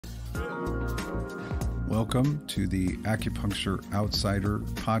Welcome to the Acupuncture Outsider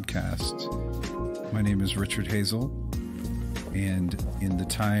podcast. My name is Richard Hazel, and in the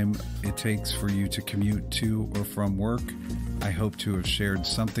time it takes for you to commute to or from work, I hope to have shared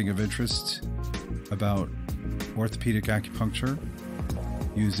something of interest about orthopedic acupuncture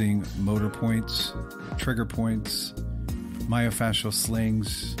using motor points, trigger points, myofascial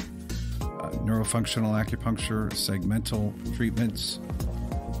slings, neurofunctional acupuncture, segmental treatments,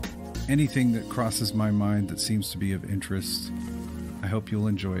 anything that crosses my mind that seems to be of interest. I hope you'll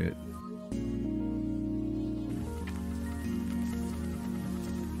enjoy it.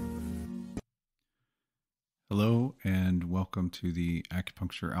 Hello and welcome to the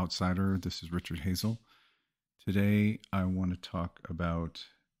Acupuncture Outsider. This is Richard Hazel. Today I want to talk about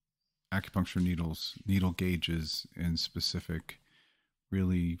acupuncture needles, needle gauges in specific,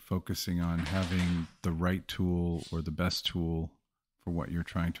 really focusing on having the right tool or the best tool for what you're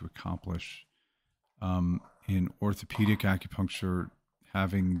trying to accomplish. In orthopedic acupuncture,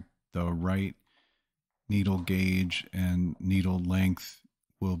 having the right needle gauge and needle length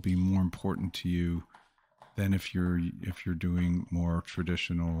will be more important to you than if you're doing more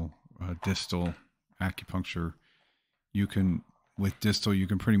traditional distal acupuncture. With distal, you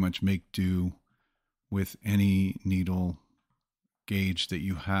can pretty much make do with any needle gauge that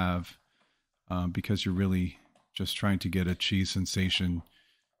you have because you're really just trying to get a chi sensation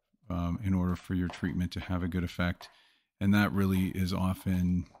in order for your treatment to have a good effect. And that really is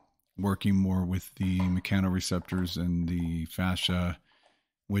often working more with the mechanoreceptors and the fascia,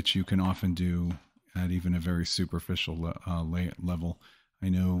 which you can often do at even a very superficial level. I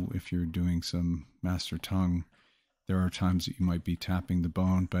know if you're doing some master tongue, there are times that you might be tapping the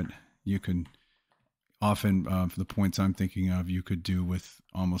bone, but you can often, for the points I'm thinking of, you could do with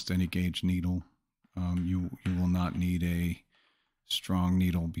almost any gauge needle. You will not need a strong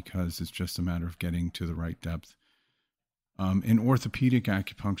needle because it's just a matter of getting to the right depth. In orthopedic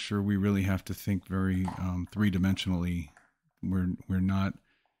acupuncture, we really have to think very three-dimensionally.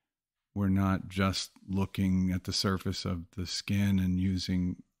 We're not just looking at the surface of the skin and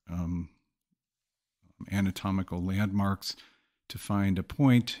using anatomical landmarks to find a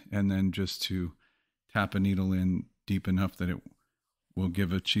point and then just to tap a needle in deep enough that it will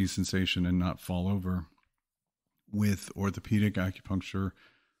give a chi sensation and not fall over. With orthopedic acupuncture,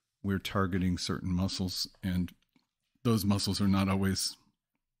 we're targeting certain muscles, and those muscles are not always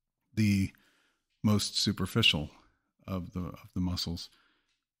the most superficial of the muscles.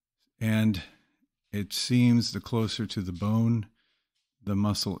 And it seems the closer to the bone the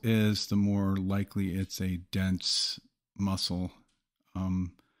muscle is, the more likely it's a dense muscle.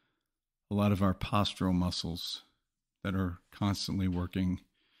 A lot of our postural muscles that are constantly working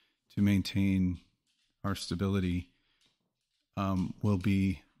to maintain our stability will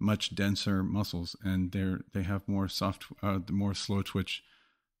be much denser muscles, and they have more more slow twitch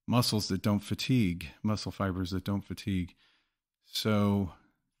muscles that don't fatigue, muscle fibers that don't fatigue. So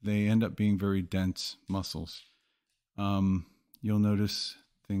they end up being very dense muscles. You'll notice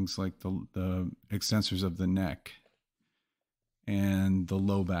things like the extensors of the neck and the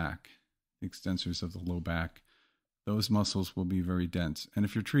low back, the extensors of the low back. Those muscles will be very dense. And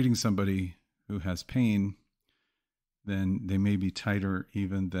if you're treating somebody who has pain, then they may be tighter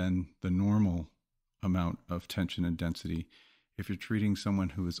even than the normal amount of tension and density. If you're treating someone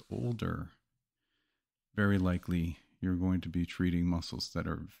who is older, very likely you're going to be treating muscles that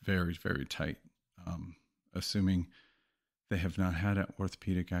are very, very tight, assuming they have not had an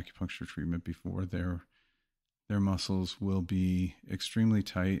orthopedic acupuncture treatment before. Their muscles will be extremely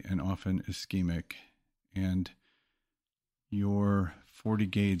tight and often ischemic, and your 40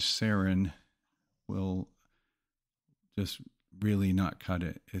 gauge Sarin will just really not cut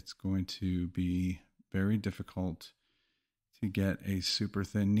it. It's going to be very difficult to get a super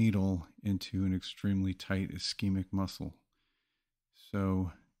thin needle into an extremely tight ischemic muscle.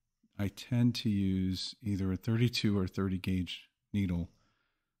 So I tend to use either a 32 or 30 gauge needle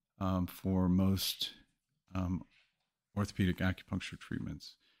for most orthopedic acupuncture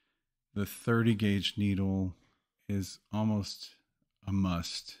treatments. The 30 gauge needle is almost a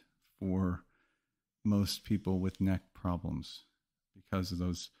must for most people with neck problems because of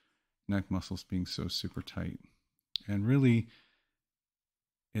those neck muscles being so super tight. And really,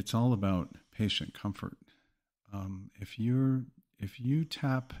 it's all about patient comfort. If you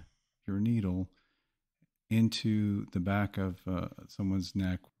tap your needle into the back of someone's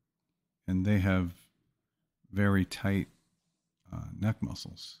neck and they have very tight neck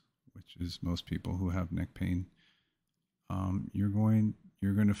muscles, which is most people who have neck pain, you're going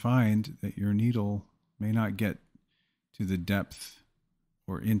to find that your needle may not get to the depth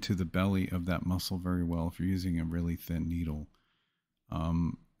or into the belly of that muscle very well if you're using a really thin needle.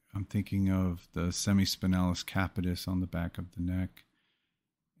 I'm thinking of the semispinalis capitis on the back of the neck.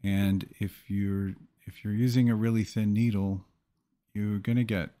 And if you're using a really thin needle, you're going to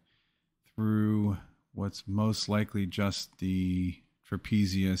get through what's most likely just the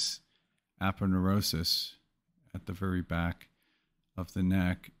trapezius aponeurosis at the very back of the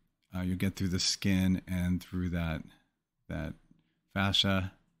neck. You'll get through the skin and through that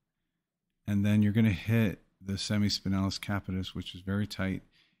fascia, and then you're going to hit the semispinalis capitis, which is very tight,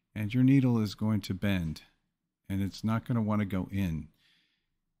 and your needle is going to bend, and it's not going to want to go in.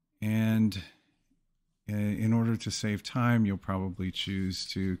 And in order to save time, you'll probably choose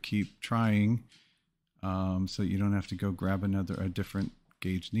to keep trying, so you don't have to go grab a different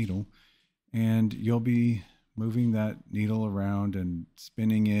gauge needle, and you'll be moving that needle around and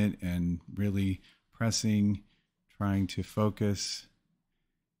spinning it and really pressing, trying to focus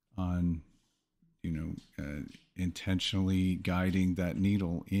on, intentionally guiding that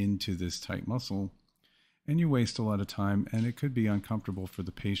needle into this tight muscle. And you waste a lot of time, and it could be uncomfortable for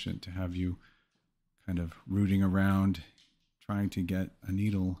the patient to have you kind of rooting around trying to get a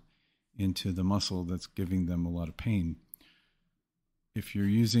needle into the muscle that's giving them a lot of pain. If you're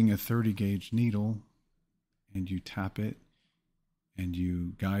using a 30 gauge needle and you tap it and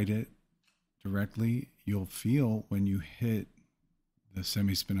you guide it directly, you'll feel when you hit the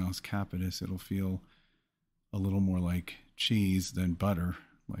semispinalis capitis, it'll feel a little more like cheese than butter.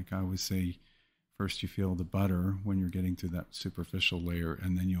 Like I always say, first you feel the butter when you're getting to that superficial layer,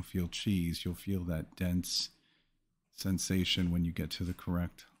 and then you'll feel cheese. You'll feel that dense sensation when you get to the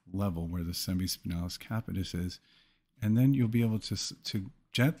correct level where the semispinalis capitis is. And then you'll be able to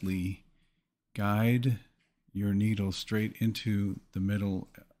gently guide your needle straight into the middle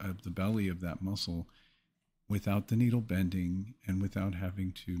of the belly of that muscle without the needle bending and without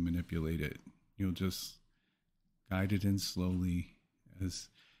having to manipulate it. You'll just guide it in slowly.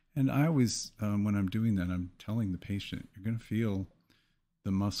 And I always, when I'm doing that, I'm telling the patient, you're going to feel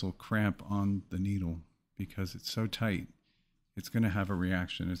the muscle cramp on the needle because it's so tight. It's going to have a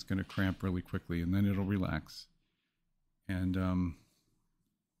reaction. It's going to cramp really quickly, and then it'll relax. And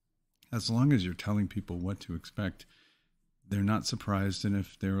as long as you're telling people what to expect, they're not surprised. And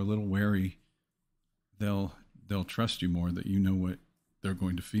if they're a little wary, they'll trust you more that you know what they're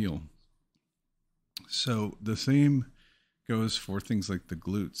going to feel. So the same goes for things like the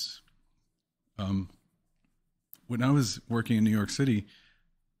glutes. When I was working in New York City,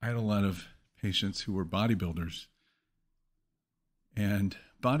 I had a lot of patients who were bodybuilders. And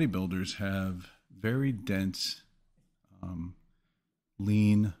bodybuilders have very dense,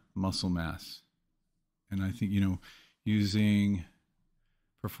 lean muscle mass. And I think, using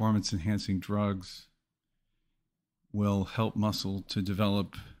performance-enhancing drugs will help muscle to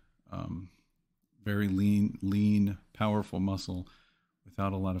develop very lean, powerful muscle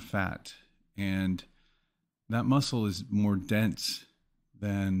without a lot of fat. And that muscle is more dense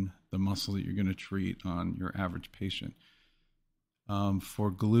than the muscle that you're going to treat on your average patient. For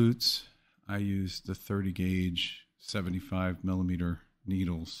glutes, I use the 30 gauge, 75 millimeter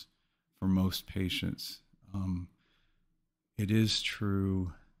needles for most patients. It is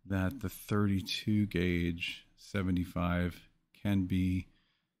true that the 32 gauge 75 can be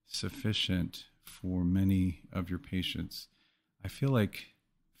sufficient for many of your patients. I feel like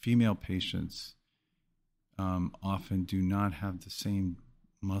female patients often do not have the same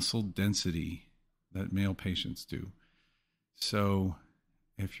muscle density that male patients do. So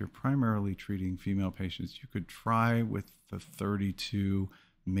if you're primarily treating female patients, you could try with the 32.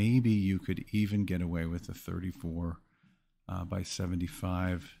 Maybe you could even get away with a 34 by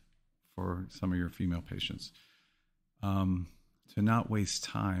 75 for some of your female patients. To not waste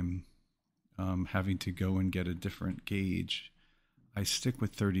time having to go and get a different gauge, I stick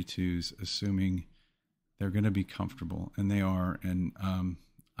with 32s, assuming they're going to be comfortable, and they are. And I'm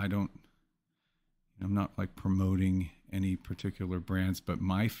not like promoting any particular brands, but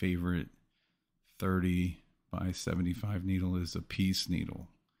my favorite 30 by 75 needle is a Peace needle.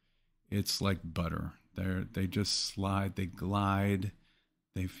 It's like butter. They just slide, they glide,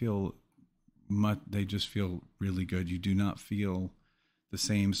 they just feel really good. You do not feel the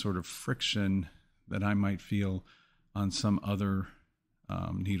same sort of friction that I might feel on some other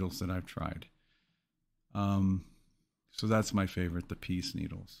needles that I've tried. So that's my favorite, the Peace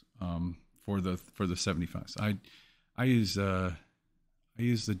needles for the 75s. I use the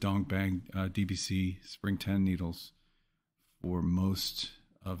Dongbang DBC Spring 10 needles for most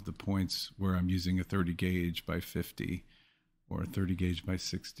of the points where I'm using a 30 gauge by 50 or a 30 gauge by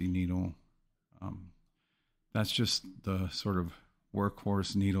 60 needle. That's just the sort of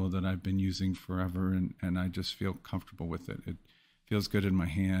workhorse needle that I've been using forever, and I just feel comfortable with it. It feels good in my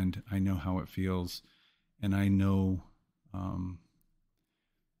hand. I know how it feels, and I know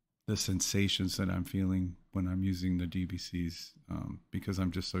the sensations that I'm feeling when I'm using the DBCs, because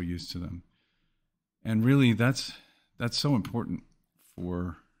I'm just so used to them. And really, that's so important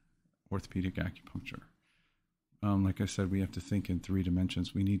for orthopedic acupuncture. Like I said, we have to think in 3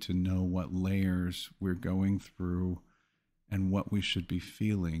 dimensions. We need to know what layers we're going through and what we should be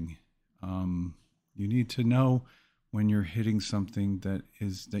feeling. You need to know when you're hitting something that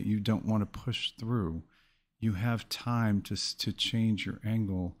you don't want to push through. You have time to change your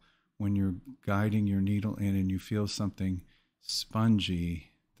angle when you're guiding your needle in and you feel something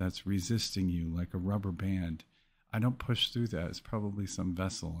spongy that's resisting you like a rubber band. I don't push through that. It's probably some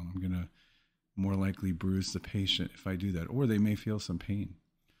vessel, and I'm going to more likely bruise the patient if I do that, or they may feel some pain.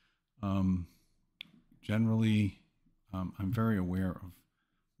 Generally, I'm very aware of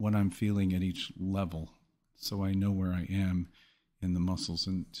what I'm feeling at each level, so I know where I am in the muscles.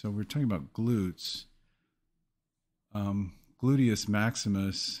 And so we're talking about glutes. Gluteus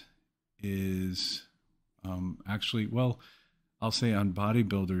maximus is actually, well, I'll say on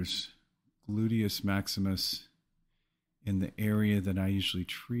bodybuilders, gluteus maximus in the area that I usually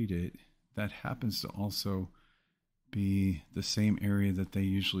treat it, that happens to also be the same area that they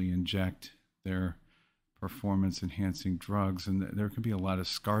usually inject their performance enhancing drugs. And there can be a lot of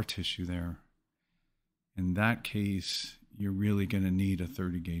scar tissue there. In that case, you're really going to need a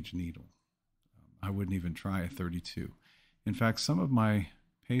 30 gauge needle. I wouldn't even try a 32. In fact, some of my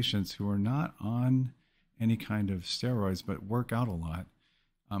patients who are not on any kind of steroids but work out a lot,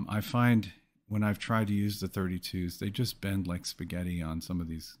 I find when I've tried to use the 32s, they just bend like spaghetti on some of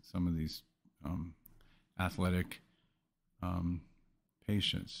these athletic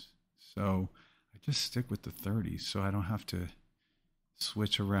patients. So I just stick with the 30s so I don't have to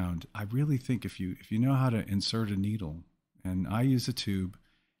switch around. I really think if you know how to insert a needle, and I use a tube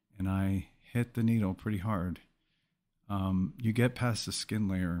and I hit the needle pretty hard, you get past the skin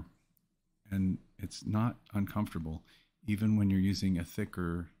layer and it's not uncomfortable, even when you're using a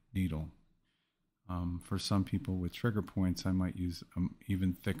thicker needle. For some people with trigger points, I might use an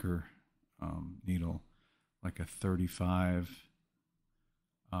even thicker needle, like a 35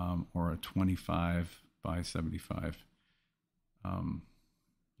 or a 25 by 75.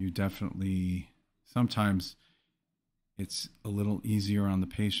 You definitely, sometimes it's a little easier on the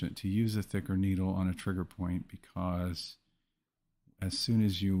patient to use a thicker needle on a trigger point, because as soon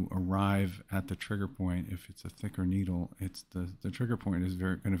as you arrive at the trigger point, if it's a thicker needle, it's the trigger point is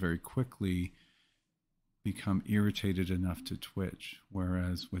going to very quickly become irritated enough to twitch.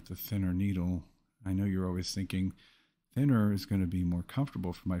 Whereas with a thinner needle, I know you're always thinking thinner is going to be more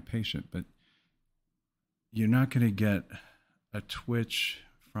comfortable for my patient, but you're not going to get a twitch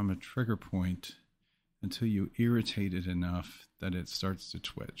from a trigger point until you irritate it enough that it starts to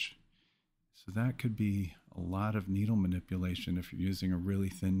twitch. So that could be a lot of needle manipulation if you're using a really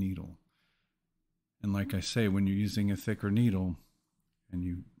thin needle. And like I say, when you're using a thicker needle and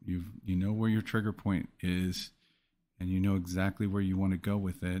you know where your trigger point is and you know exactly where you want to go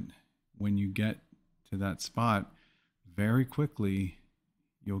with it, when you get to that spot, very quickly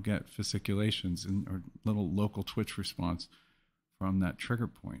you'll get fasciculations or little local twitch response from that trigger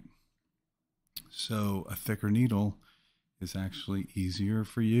point. So a thicker needle is actually easier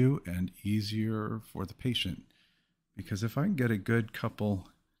for you and easier for the patient, because if I can get a good couple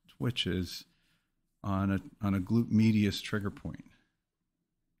twitches on a glute medius trigger point,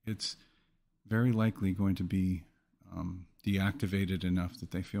 it's very likely going to be deactivated enough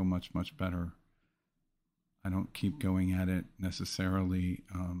that they feel much, much better. I don't keep going at it necessarily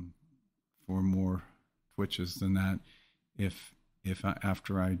for more twitches than that. If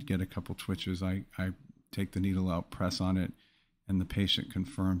after I get a couple twitches, I take the needle out, press on it, and the patient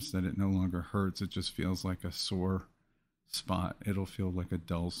confirms that it no longer hurts, it just feels like a sore spot. It'll feel like a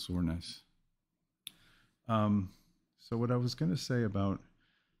dull soreness. So what I was going to say about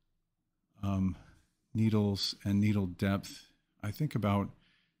needles and needle depth, I think about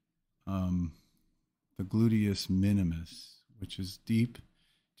the gluteus minimus, which is deep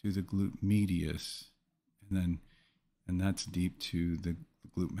to the glute medius, and that's deep to the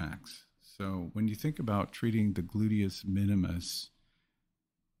glute max. So when you think about treating the gluteus minimus,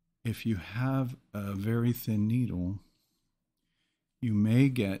 if you have a very thin needle, you may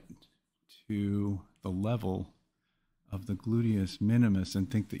get to the level of the gluteus minimus and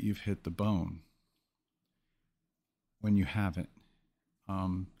think that you've hit the bone when you haven't.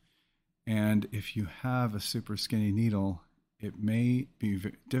 And if you have a super skinny needle, it may be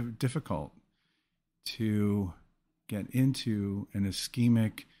difficult to get into an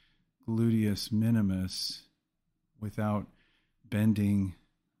ischemic gluteus minimus without bending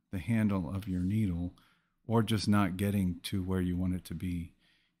the handle of your needle or just not getting to where you want it to be.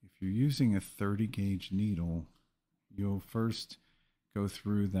 If you're using a 30 gauge needle, you'll first go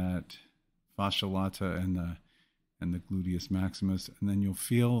through that fascia lata and the gluteus maximus, and then you'll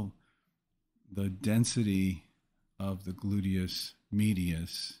feel the density of the gluteus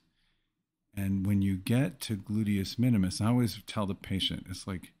medius. And when you get to gluteus minimus, I always tell the patient,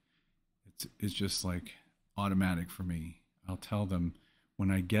 it's just like automatic for me. I'll tell them,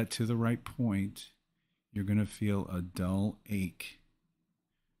 when I get to the right point, you're going to feel a dull ache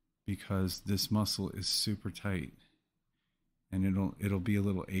because this muscle is super tight, and it'll be a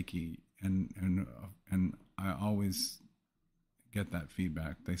little achy. And I always get that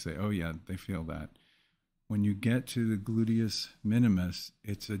feedback. They say, "Oh yeah, they feel that." When you get to the gluteus minimus,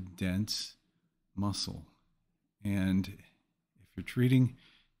 it's a dense muscle, and if you're treating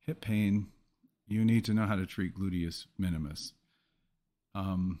hip pain, you need to know how to treat gluteus minimus.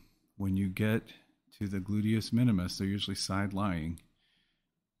 When you get to the gluteus minimus, they're usually side lying.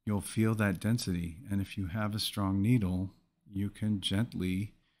 You'll feel that density, and if you have a strong needle, you can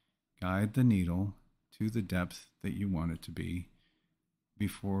gently guide the needle to the depth that you want it to be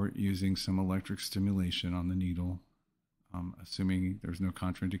before using some electric stimulation on the needle, assuming there's no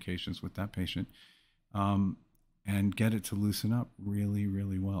contraindications with that patient, and get it to loosen up really,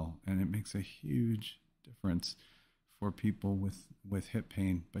 really well. And it makes a huge difference for people with hip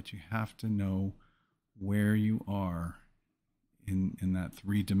pain, but you have to know where you are in that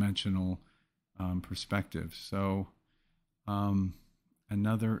three-dimensional perspective. So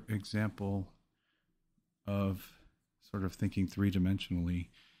another example of sort of thinking three-dimensionally,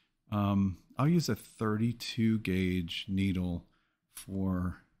 I'll use a 32 gauge needle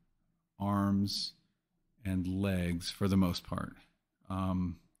for arms and legs for the most part.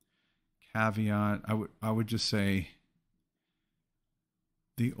 Caveat, I would just say,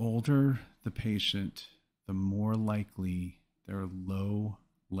 the older the patient, the more likely their low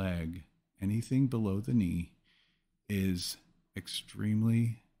leg, anything below the knee, is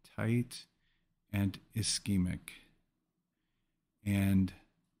extremely tight and ischemic. And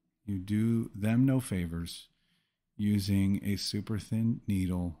you do them no favors using a super thin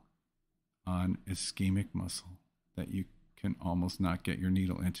needle on ischemic muscle that you can almost not get your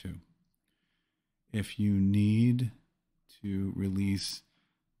needle into. If you need to release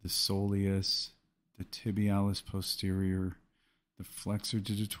the soleus, the tibialis posterior, the flexor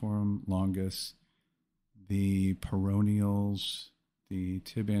digitorum longus, the peroneals, the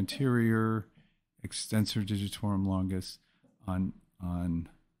tib anterior, extensor digitorum longus, on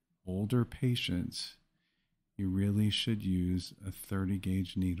older patients, you really should use a 30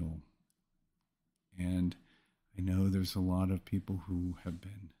 gauge needle. And I know there's a lot of people who have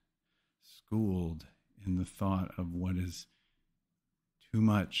been schooled in the thought of what is too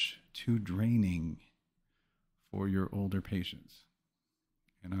much, too draining for your older patients.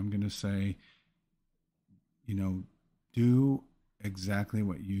 And I'm going to say, do exactly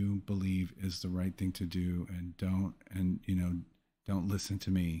what you believe is the right thing to do, and don't listen to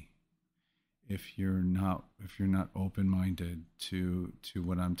me if you're not open-minded to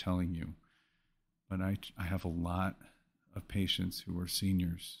what I'm telling you. But I have a lot of patients who are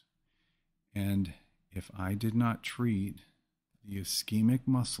seniors, and if I did not treat the ischemic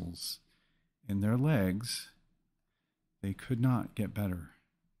muscles in their legs, they could not get better.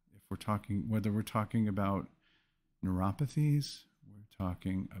 Whether we're talking about neuropathies, we're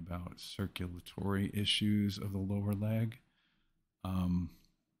talking about circulatory issues of the lower leg,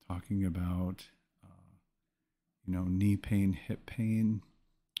 talking about knee pain, hip pain,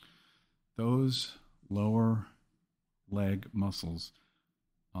 those lower leg muscles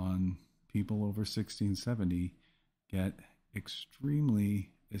on people over 60 and 70 get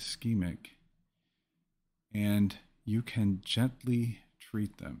extremely ischemic, and you can gently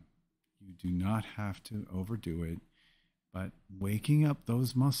treat them. You do not have to overdo it, but waking up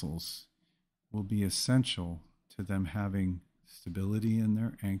those muscles will be essential to them having stability in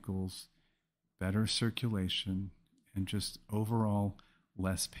their ankles, better circulation, and just overall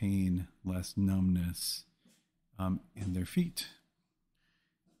less pain, less numbness in their feet.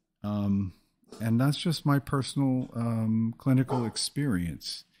 And that's just my personal clinical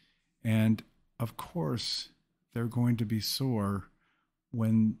experience. And of course, they're going to be sore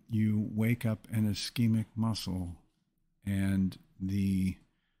when you wake up an ischemic muscle and the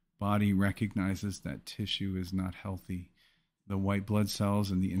body recognizes that tissue is not healthy. The white blood cells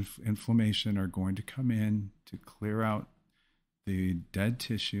and the inflammation are going to come in to clear out the dead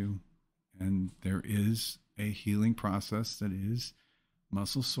tissue, and there is a healing process that is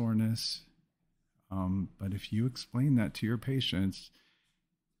muscle soreness. But if you explain that to your patients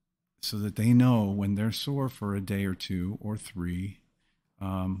so that they know when they're sore for a day or two or three,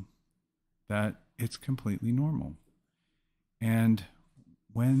 that it's completely normal. And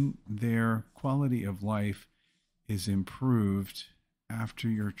when their quality of life is improved after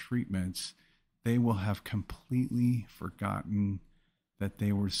your treatments, they will have completely forgotten that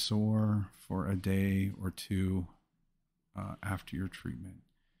they were sore for a day or two after your treatment.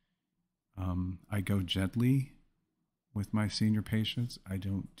 I go gently with my senior patients. I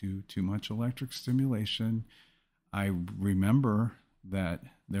don't do too much electric stimulation. I remember that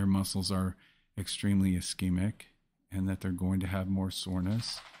their muscles are extremely ischemic and that they're going to have more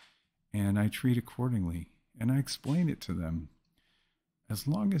soreness, and I treat accordingly. And I explain it to them. As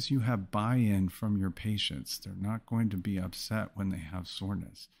long as you have buy-in from your patients, they're not going to be upset when they have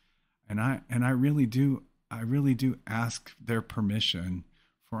soreness. And I really do ask their permission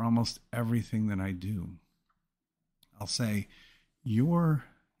for almost everything that I do. I'll say,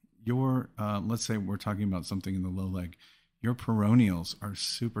 let's say we're talking about something in the low leg. Your peroneals are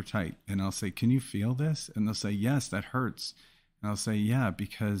super tight. And I'll say, can you feel this? And they'll say, yes, that hurts. And I'll say, yeah,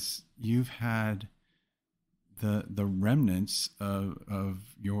 because you've had the remnants of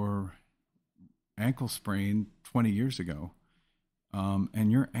your ankle sprain 20 years ago.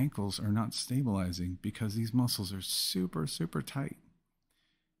 And your ankles are not stabilizing because these muscles are super, super tight.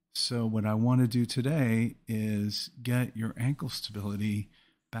 So what I want to do today is get your ankle stability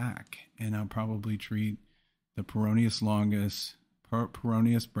back. And I'll probably treat the peroneus longus,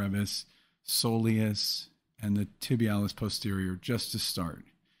 peroneus brevis, soleus, and the tibialis posterior just to start.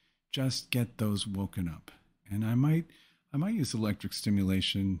 Just get those woken up. And I might use electric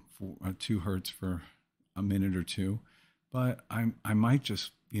stimulation for 2 hertz for a minute or two, but I might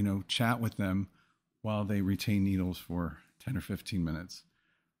just, chat with them while they retain needles for 10 or 15 minutes.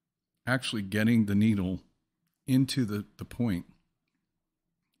 Actually getting the needle into the point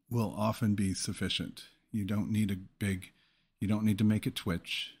will often be sufficient. You don't need to make it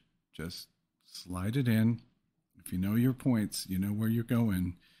twitch. Just slide it in. If you know your points, you know where you're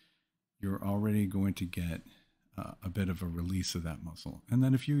going, you're already going to get a bit of a release of that muscle. And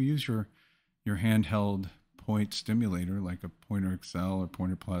then if you use your handheld point stimulator, like a Pointer XL or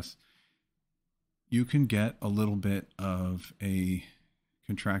Pointer Plus, you can get a little bit of a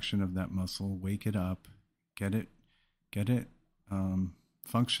contraction of that muscle, wake it up, get it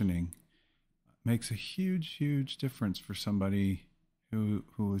functioning. Makes a huge difference for somebody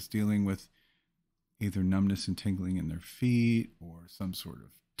who is dealing with either numbness and tingling in their feet or some sort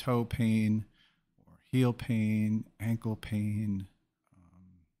of toe pain or heel pain, ankle pain.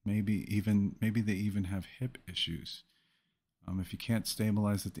 Maybe they even have hip issues. If you can't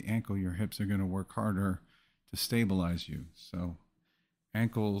stabilize at the ankle, your hips are going to work harder to stabilize you. So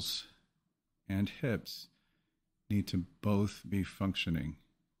ankles and hips need to both be functioning.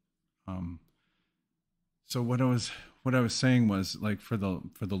 So what I was saying was, like, for the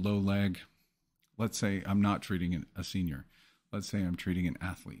low leg, let's say I'm not treating a senior. Let's say I'm treating an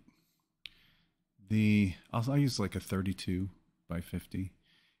athlete. I'll use like a 32 by 50.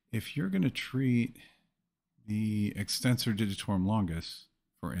 If you're going to treat the extensor digitorum longus,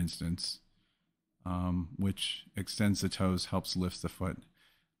 for instance, which extends the toes, helps lift the foot,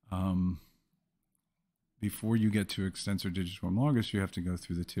 before you get to extensor digitorum longus, you have to go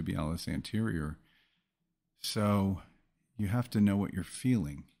through the tibialis anterior. So you have to know what you're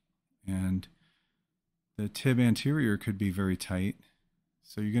feeling. And the tib anterior could be very tight.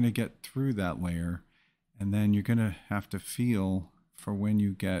 So you're going to get through that layer. And then you're going to have to feel for when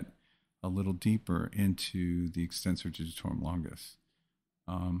you get a little deeper into the extensor digitorum longus.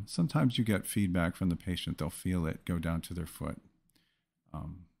 Sometimes you get feedback from the patient. They'll feel it go down to their foot.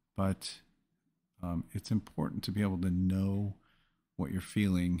 But it's important to be able to know what you're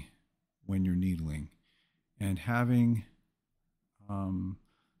feeling when you're needling. And having the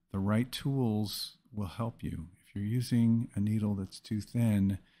right tools will help you. If you're using a needle that's too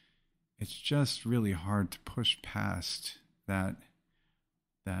thin, it's just really hard to push past that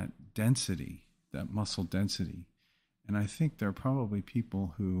density, that muscle density. And I think there are probably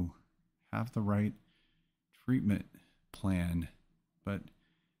people who have the right treatment plan, but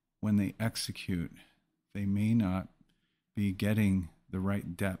when they execute, they may not be getting the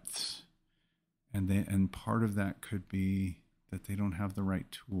right depths. And part of that could be that they don't have the right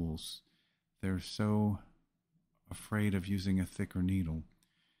tools. They're so afraid of using a thicker needle.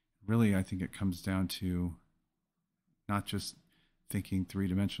 Really, I think it comes down to not just thinking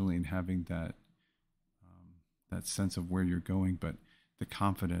 3-dimensionally and having that sense of where you're going, but the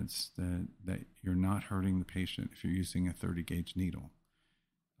confidence that you're not hurting the patient if you're using a 30 gauge needle.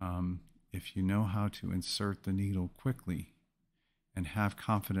 If you know how to insert the needle quickly and have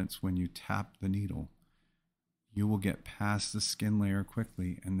confidence when you tap the needle, you will get past the skin layer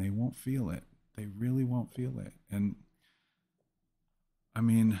quickly and they won't feel it. They really won't feel it. And I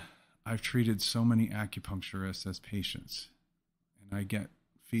mean, I've treated so many acupuncturists as patients, and I get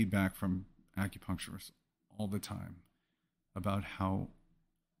feedback from acupuncturists all the time about how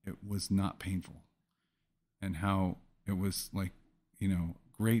it was not painful and how it was like,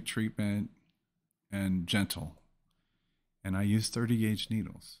 great treatment and gentle. And I use 30 gauge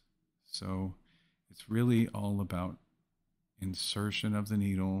needles. So it's really all about insertion of the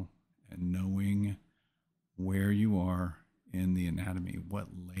needle and knowing where you are in the anatomy, what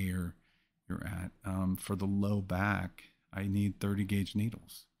layer you're at. For the low back, I need 30 gauge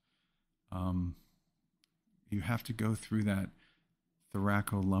needles. You have to go through that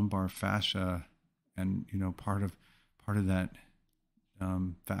thoracolumbar fascia, and part of that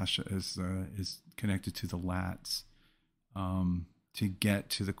fascia is connected to the lats to get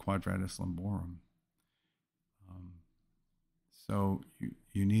to the quadratus lumborum. So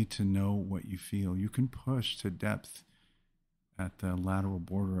you need to know what you feel. You can push to depth at the lateral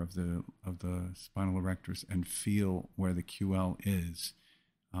border of the spinal erectors and feel where the QL is,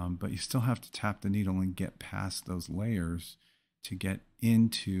 but you still have to tap the needle and get past those layers to get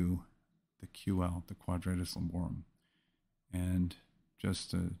into the QL, the quadratus lumborum. And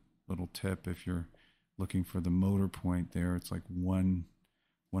just a little tip, if you're looking for the motor point there, it's like one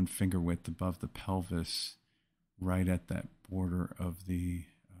finger width above the pelvis, right at that border of the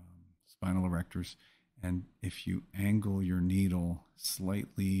spinal erectors. And if you angle your needle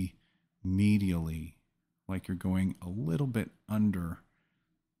slightly medially, like you're going a little bit under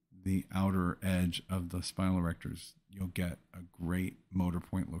the outer edge of the spinal erectors, you'll get a great motor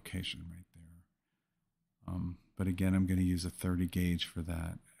point location right there. But again, I'm going to use a 30 gauge for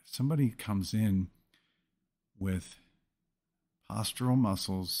that. If somebody comes in with postural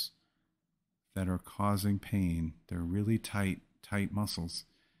muscles that are causing pain, they're really tight muscles,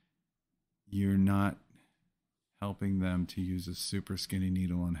 you're not helping them to use a super skinny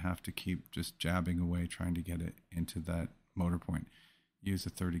needle and have to keep just jabbing away trying to get it into that motor point. Use a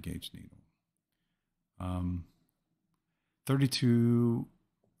 30 gauge needle. 32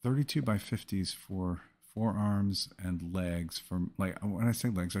 by 50s for forearms and legs. For, like, when I say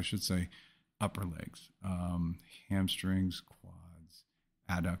legs, I should say upper legs, hamstrings, quads,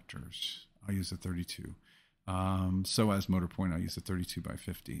 adductors. I'll use a 32. Psoas motor point, I'll use a 32 by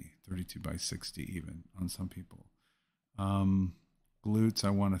 50, 32 by 60 even on some people. Glutes, I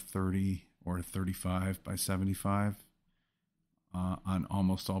want a 30 or a 35 by 75 on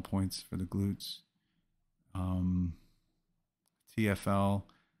almost all points for the glutes. TFL,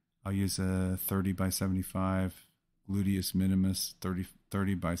 I'll use a 30 by 75. Gluteus minimus,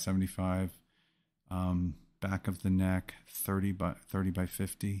 30 by 75. Back of the neck, 30 by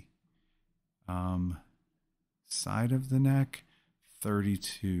 50. Side of the neck,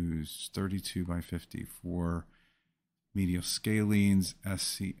 32s, 32 by 50 for medial scalenes,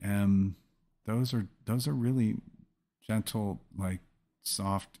 SCM. Those are really gentle, like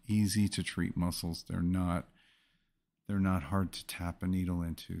soft, easy to treat muscles. They're not hard to tap a needle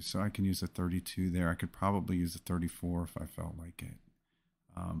into. So I can use a 32 there. I could probably use a 34 if I felt like it.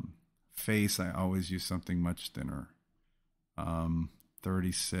 Face, I always use something much thinner.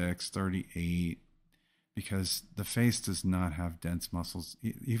 36, 38, because the face does not have dense muscles.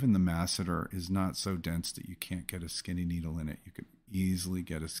 Even the masseter is not so dense that you can't get a skinny needle in it. You could easily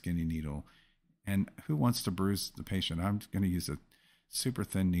get a skinny needle. And who wants to bruise the patient? I'm going to use a super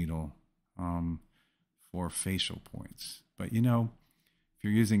thin needle for facial points. But if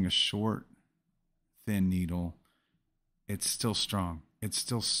you're using a short, thin needle, it's still strong. It's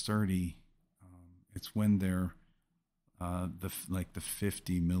still sturdy. It's when they're the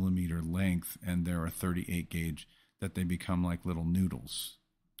 50 millimeter length and they're a 38 gauge that they become like little noodles.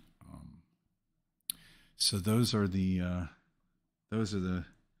 So those are the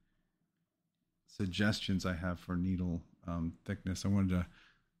suggestions I have for needle thickness. I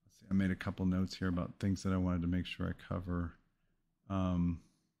made a couple notes here about things that I wanted to make sure I cover.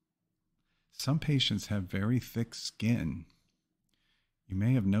 Some patients have very thick skin. You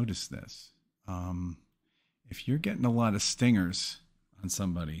may have noticed this. If you're getting a lot of stingers on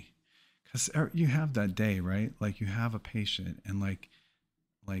somebody, because you have that day, right? Like you have a patient and like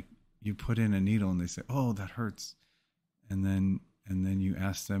you put in a needle and they say, "Oh, that hurts," and then you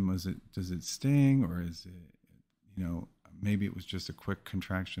ask them, does it sting, or is it, maybe it was just a quick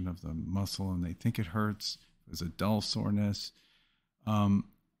contraction of the muscle and they think it hurts. It was a dull soreness. Um,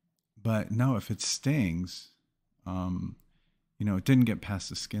 but no, if it stings, it didn't get past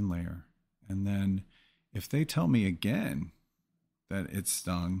the skin layer. And then if they tell me again that it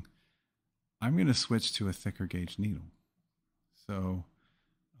stung, I'm going to switch to a thicker gauge needle. So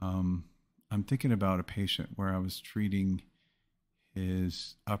um, I'm thinking about a patient where I was treating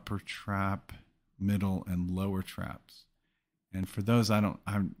his upper trap, middle, and lower traps. And for those, I don't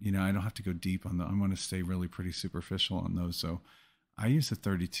have to go deep on them. I want to stay really pretty superficial on those. So I use a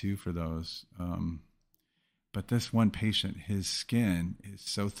 32 for those. But this one patient, his skin is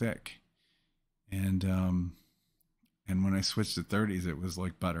so thick, and when I switched to 30s, it was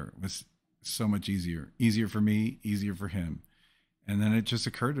like butter. It was so much easier for me, easier for him. And then it just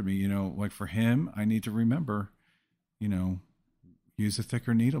occurred to me, like for him, I need to remember, you know, use a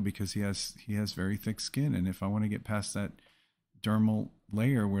thicker needle because he has very thick skin, and if I want to get past that dermal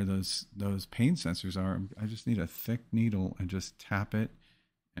layer where those pain sensors are, I just need a thick needle and just tap it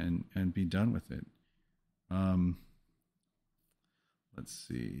and be done with it. Um, let's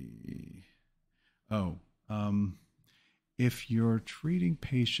see. Oh, if you're treating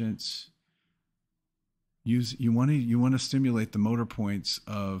patients, you want to stimulate the motor points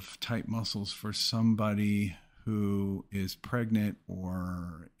of tight muscles for somebody who is pregnant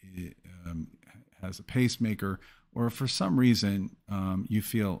or um, has a pacemaker, or for some reason you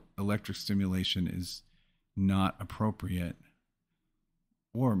feel electric stimulation is not appropriate,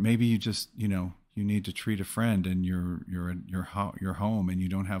 or maybe you just you need to treat a friend and you're at your home and you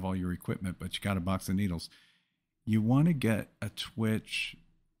don't have all your equipment, but you got a box of needles. You want to get a twitch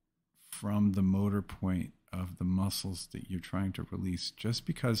from the motor point of the muscles that you're trying to release, just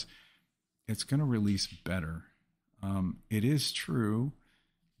because it's going to release better. It is true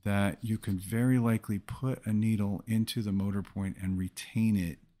that you can very likely put a needle into the motor point and retain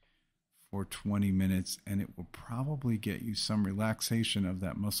it for 20 minutes, and it will probably get you some relaxation of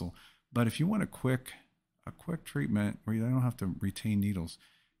that muscle. But if you want a quick treatment where you don't have to retain needles,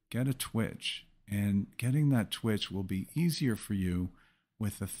 get a twitch, and getting that twitch will be easier for you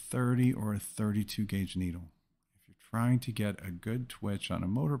with a 30 or a 32 gauge needle. If you're trying to get a good twitch on a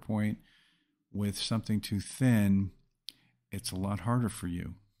motor point with something too thin, it's a lot harder for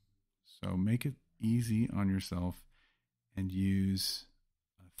you. So make it easy on yourself and use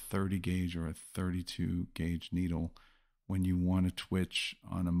a 30 gauge or a 32 gauge needle when you want to twitch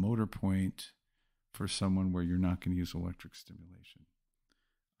on a motor point for someone where you're not going to use electric stimulation.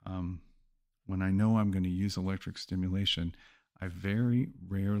 When I know I'm going to use electric stimulation, I very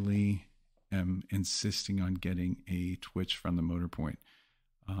rarely am insisting on getting a twitch from the motor point.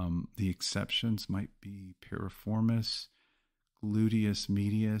 The exceptions might be piriformis, gluteus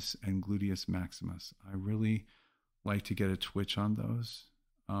medius, and gluteus maximus. I really like to get a twitch on those.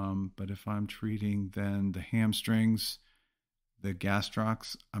 But if I'm treating then the hamstrings, the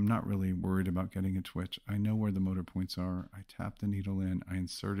gastrocs, I'm not really worried about getting a twitch. I know where the motor points are. I tap the needle in, I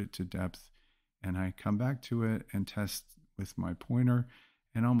insert it to depth, and I come back to it and test with my pointer.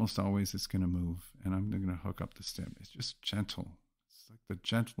 And almost always it's going to move, and I'm going to hook up the stim. It's just gentle. It's like the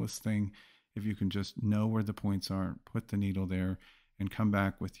gentlest thing. If you can just know where the points are, put the needle there, and come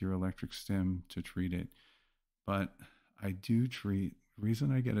back with your electric stim to treat it. But I do treat, the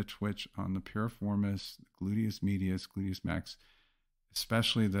reason I get a twitch on the piriformis, gluteus medius, gluteus max,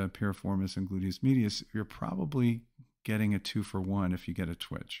 especially the piriformis and gluteus medius, you're probably getting a 2-for-1 if you get a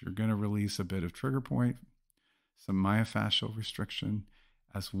twitch. You're going to release a bit of trigger point, some myofascial restriction,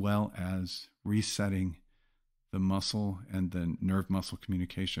 as well as resetting the muscle and the nerve muscle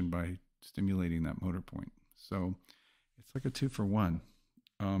communication by stimulating that motor point. So it's like a 2-for-1.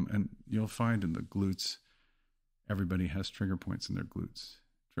 And you'll find in the glutes, everybody has trigger points in their glutes.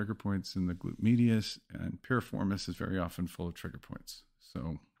 Trigger points in the glute medius, and piriformis is very often full of trigger points.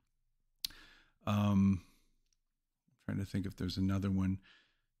 So I'm trying to think if there's another one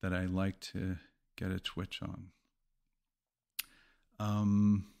that I like to get a twitch on.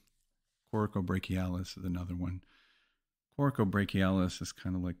 Coracobrachialis is another one. Coracobrachialis is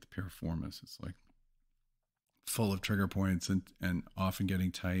kind of like the piriformis. It's like full of trigger points and often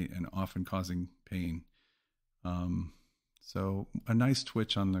getting tight and often causing pain. So a nice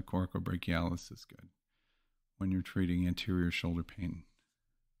twitch on the coracobrachialis is good when you're treating anterior shoulder pain.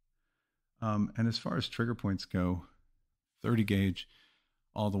 And as far as trigger points go, 30 gauge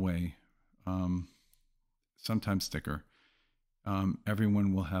all the way, sometimes thicker.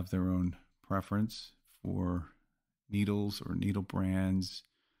 Everyone will have their own preference for needles or needle brands,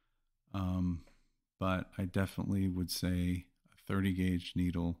 but I definitely would say a 30 gauge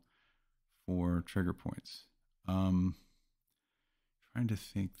needle for trigger points. Trying to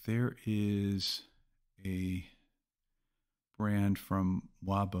think, there is a brand from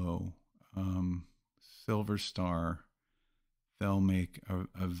Wabo, Silver Star. They'll make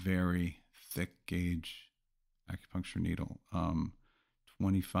a very thick gauge acupuncture needle,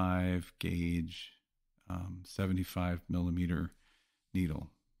 25 gauge, 75 millimeter needle.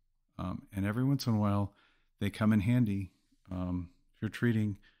 And every once in a while, they come in handy. If you're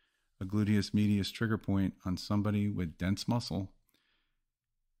treating a gluteus medius trigger point on somebody with dense muscle,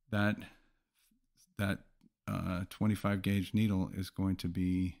 that 25 gauge needle is going to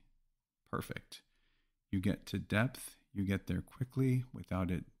be perfect. You get to depth, you get there quickly without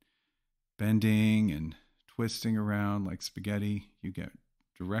it bending and twisting around like spaghetti. You get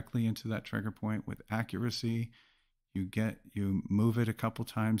directly into that trigger point with accuracy. You move it a couple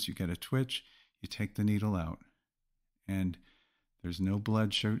times, you get a twitch, you take the needle out, and there's no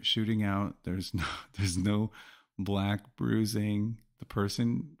blood shooting out. There's no black bruising. The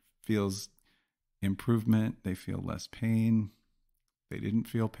person feels improvement. They feel less pain. They didn't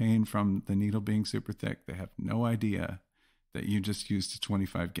feel pain from the needle being super thick. They have no idea that you just used a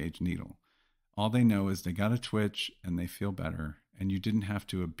 25 gauge needle. All they know is they got a twitch and they feel better, and you didn't have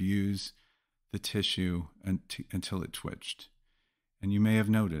to abuse the tissue until it twitched. And you may have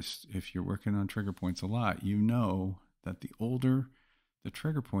noticed, if you're working on trigger points a lot, you know that the older the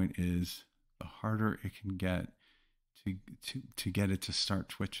trigger point is, the harder it can get to get it to start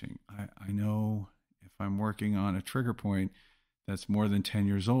twitching. I know if I'm working on a trigger point that's more than 10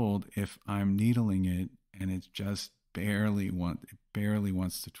 years old, if I'm needling it and it just barely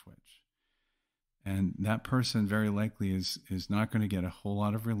wants to twitch. And that person very likely is not going to get a whole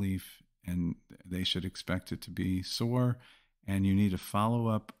lot of relief, and they should expect it to be sore. And you need to follow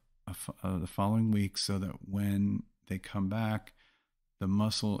up the following week so that when they come back, the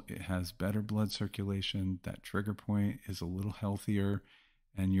muscle, it has better blood circulation. That trigger point is a little healthier,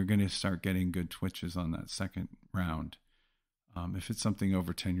 and you're going to start getting good twitches on that second round. If it's something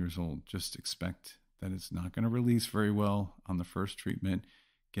over 10 years old, just expect that it's not going to release very well on the first treatment.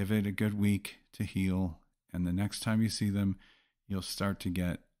 Give it a good week to heal, and the next time you see them, you'll start to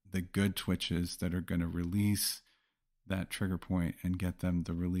get the good twitches that are going to release that trigger point and get them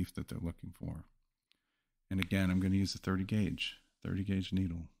the relief that they're looking for. And again, I'm going to use a 30 gauge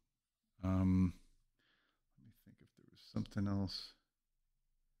needle. Let me think if there was something else.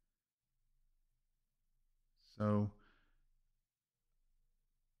 So,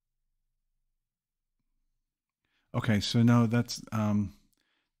 okay, so no, that's,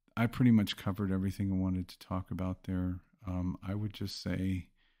 I pretty much covered everything I wanted to talk about there. I would just say,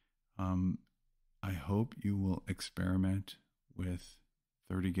 I hope you will experiment with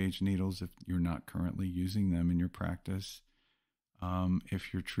 30 gauge needles if you're not currently using them in your practice.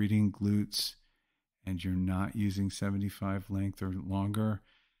 If you're treating glutes and you're not using 75 length or longer,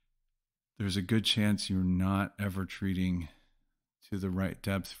 there's a good chance you're not ever treating to the right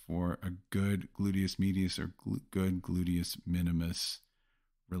depth for a good gluteus medius or good gluteus minimus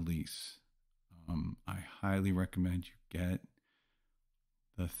release. I highly recommend you get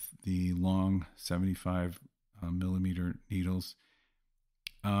the long 75 millimeter needles.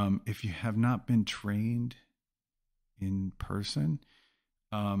 If you have not been trained in person,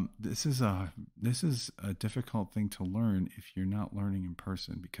 this is a difficult thing to learn if you're not learning in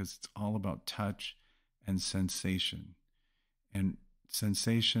person, because it's all about touch and sensation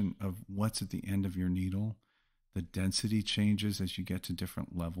of what's at the end of your needle. The density changes as you get to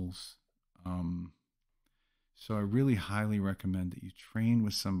different levels. So I really highly recommend that you train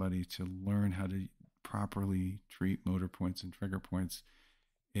with somebody to learn how to properly treat motor points and trigger points.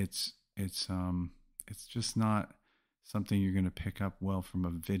 It's just not something you're going to pick up well from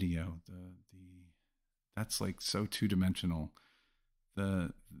a video. That's like so two-dimensional.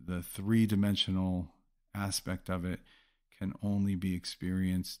 The three-dimensional aspect of it can only be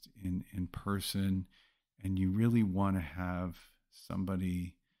experienced in person, and you really want to have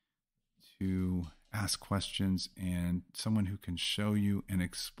somebody to ask questions and someone who can show you and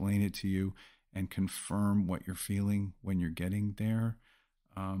explain it to you and confirm what you're feeling when you're getting there.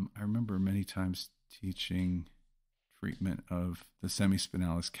 I remember many times teaching treatment of the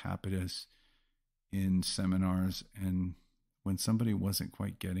semispinalis capitis in seminars, and when somebody wasn't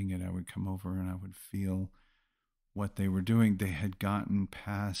quite getting it, I would come over and I would feel what they were doing. They had gotten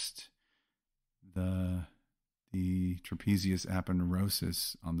past the trapezius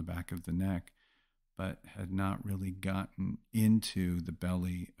aponeurosis on the back of the neck, but had not really gotten into the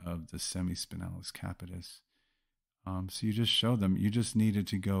belly of the semispinalis capitis. So you just show them, you just needed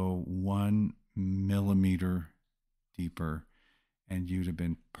to go 1 millimeter deeper and you'd have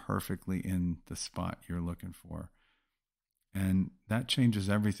been perfectly in the spot you're looking for. And that changes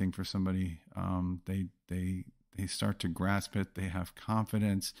everything for somebody. They They start to grasp it. They have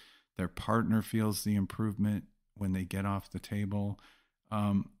confidence. Their partner feels the improvement when they get off the table.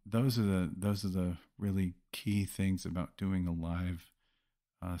 Those are the really key things about doing a live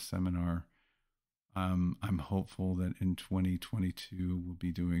seminar. I'm hopeful that in 2022 we'll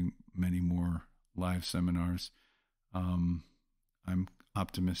be doing many more live seminars. I'm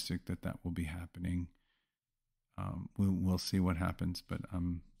optimistic that that will be happening. We'll see what happens, but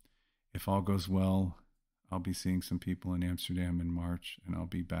if all goes well, I'll be seeing some people in Amsterdam in March, and I'll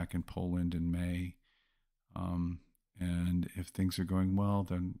be back in Poland in May. And if things are going well,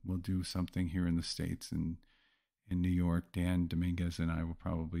 then we'll do something here in the States and in New York. Dan Dominguez and I will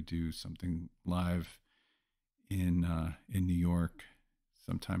probably do something live in New York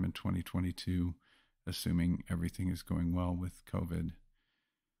sometime in 2022, assuming everything is going well with COVID.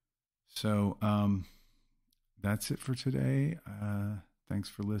 So that's it for today. Thanks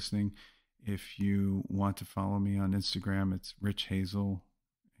for listening. If you want to follow me on Instagram, it's Rich Hazel,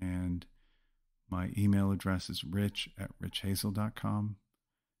 and my email address is rich@richhazel.com.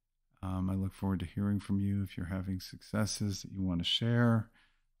 I look forward to hearing from you if you're having successes that you want to share.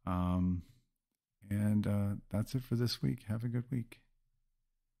 And that's it for this week. Have a good week.